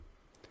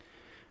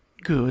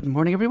Good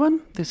morning,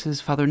 everyone. This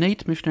is Father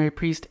Nate, missionary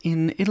priest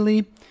in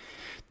Italy.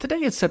 Today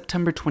is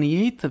September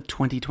 28th of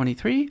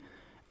 2023,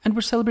 and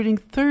we're celebrating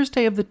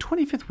Thursday of the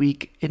 25th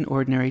week in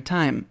Ordinary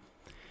Time.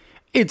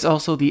 It's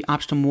also the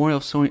optional memorial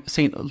of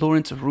St.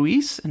 Lawrence of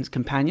Ruiz and his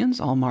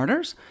companions, all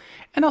martyrs,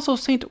 and also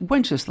St.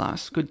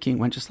 Wenceslas, good King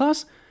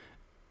Wenceslas,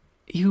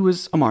 who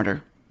was a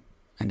martyr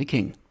and a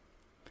king.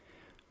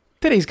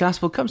 Today's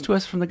Gospel comes to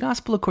us from the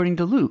Gospel according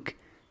to Luke,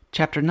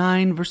 chapter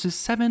 9, verses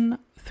 7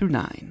 through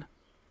 9.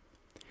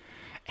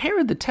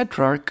 Herod the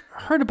Tetrarch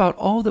heard about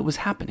all that was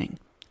happening,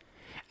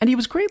 and he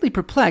was greatly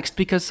perplexed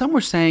because some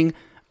were saying,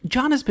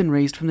 John has been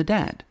raised from the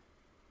dead.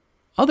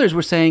 Others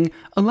were saying,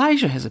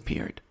 Elijah has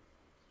appeared.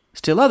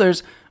 Still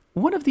others,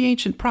 one of the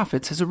ancient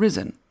prophets has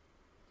arisen.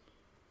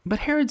 But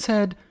Herod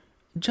said,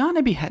 John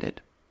I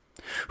beheaded.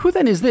 Who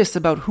then is this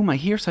about whom I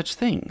hear such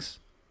things?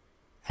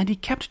 And he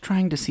kept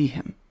trying to see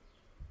him.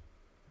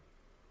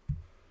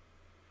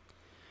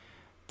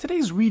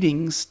 Today's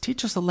readings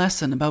teach us a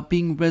lesson about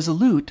being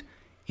resolute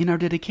in our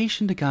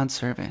dedication to God's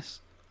service.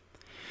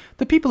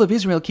 The people of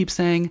Israel keep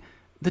saying,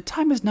 the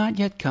time has not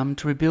yet come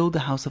to rebuild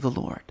the house of the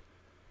Lord.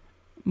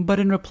 But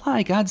in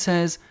reply, God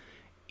says,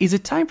 is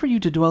it time for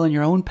you to dwell in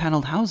your own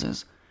paneled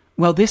houses,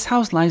 while this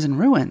house lies in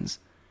ruins?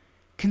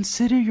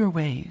 Consider your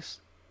ways.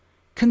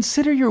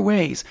 Consider your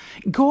ways.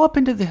 Go up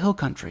into the hill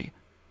country,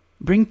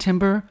 bring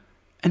timber,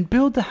 and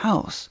build the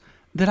house,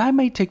 that I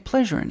may take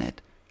pleasure in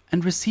it,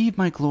 and receive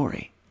my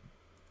glory.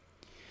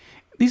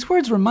 These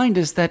words remind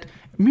us that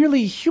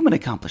merely human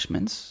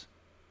accomplishments,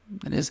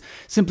 that is,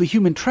 simply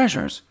human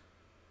treasures,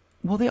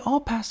 well, they all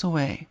pass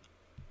away.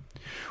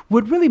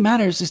 What really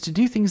matters is to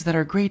do things that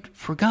are great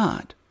for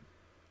God,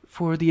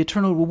 for the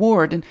eternal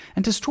reward,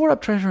 and to store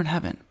up treasure in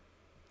heaven.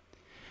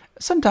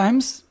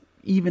 Sometimes,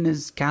 even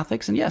as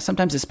Catholics, and yes,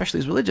 sometimes especially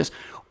as religious,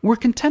 we're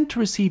content to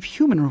receive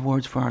human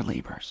rewards for our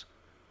labors,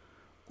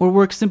 or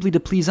work simply to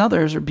please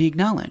others or be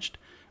acknowledged.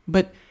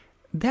 But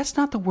that's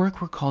not the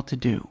work we're called to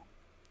do.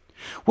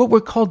 What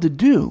we're called to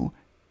do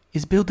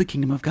is build the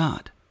kingdom of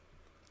God.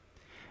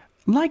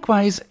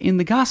 Likewise, in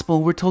the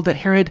Gospel, we're told that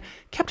Herod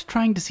kept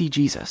trying to see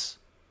Jesus.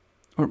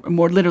 Or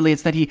more literally,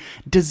 it's that he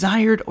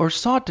desired or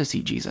sought to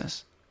see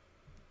Jesus.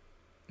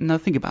 Now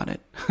think about it.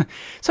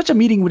 Such a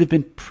meeting would have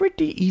been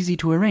pretty easy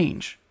to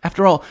arrange.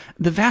 After all,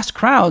 the vast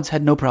crowds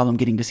had no problem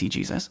getting to see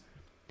Jesus.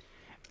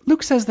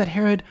 Luke says that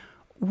Herod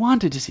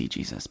wanted to see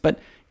Jesus, but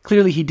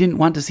clearly he didn't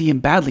want to see him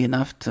badly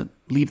enough to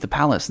leave the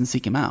palace and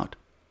seek him out.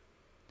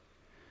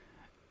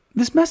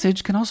 This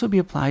message can also be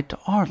applied to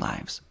our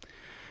lives.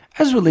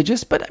 As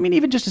religious, but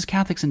even just as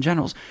Catholics in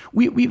general,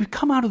 we've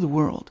come out of the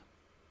world,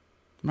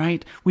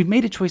 right? We've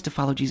made a choice to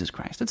follow Jesus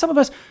Christ. And some of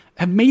us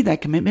have made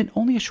that commitment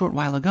only a short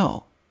while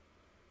ago.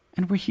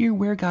 And we're here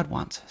where God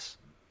wants us.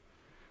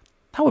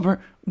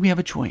 However, we have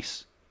a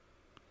choice.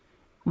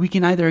 We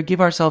can either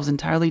give ourselves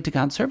entirely to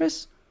God's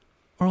service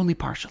or only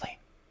partially.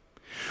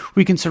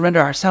 We can surrender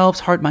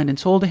ourselves, heart, mind, and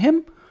soul to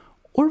Him,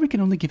 or we can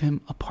only give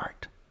Him a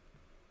part.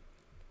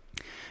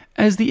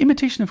 As the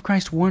imitation of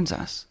Christ warns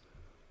us,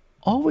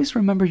 always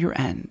remember your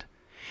end,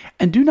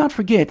 and do not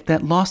forget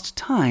that lost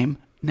time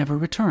never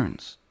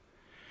returns.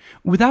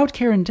 Without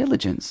care and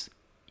diligence,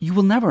 you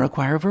will never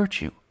acquire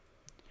virtue.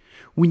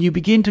 When you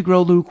begin to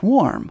grow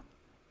lukewarm,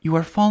 you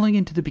are falling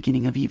into the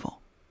beginning of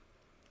evil.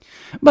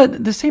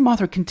 But the same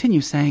author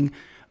continues saying,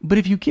 but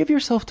if you give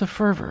yourself to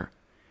fervor,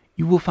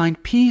 you will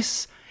find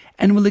peace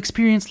and will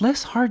experience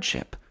less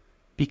hardship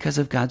because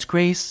of God's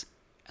grace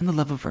and the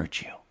love of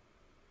virtue.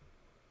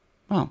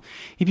 Well,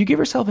 if you give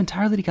yourself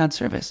entirely to God's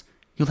service,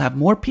 you'll have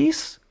more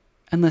peace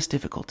and less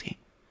difficulty,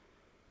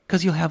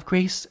 because you'll have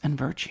grace and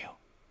virtue.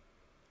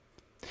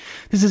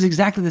 This is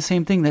exactly the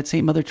same thing that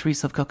St. Mother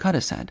Teresa of Calcutta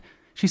said.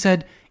 She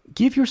said,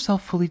 give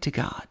yourself fully to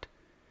God.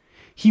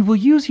 He will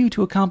use you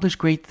to accomplish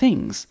great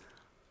things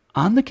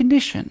on the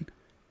condition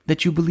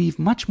that you believe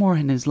much more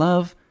in His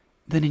love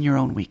than in your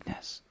own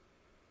weakness.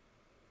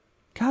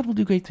 God will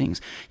do great things.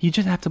 You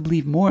just have to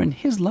believe more in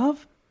His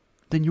love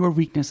than your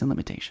weakness and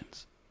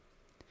limitations.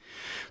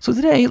 So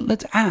today,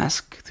 let's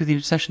ask, through the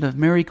intercession of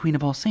Mary, Queen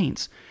of all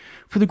Saints,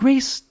 for the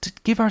grace to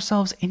give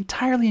ourselves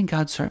entirely in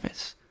God's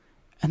service,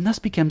 and thus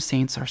become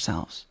saints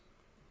ourselves.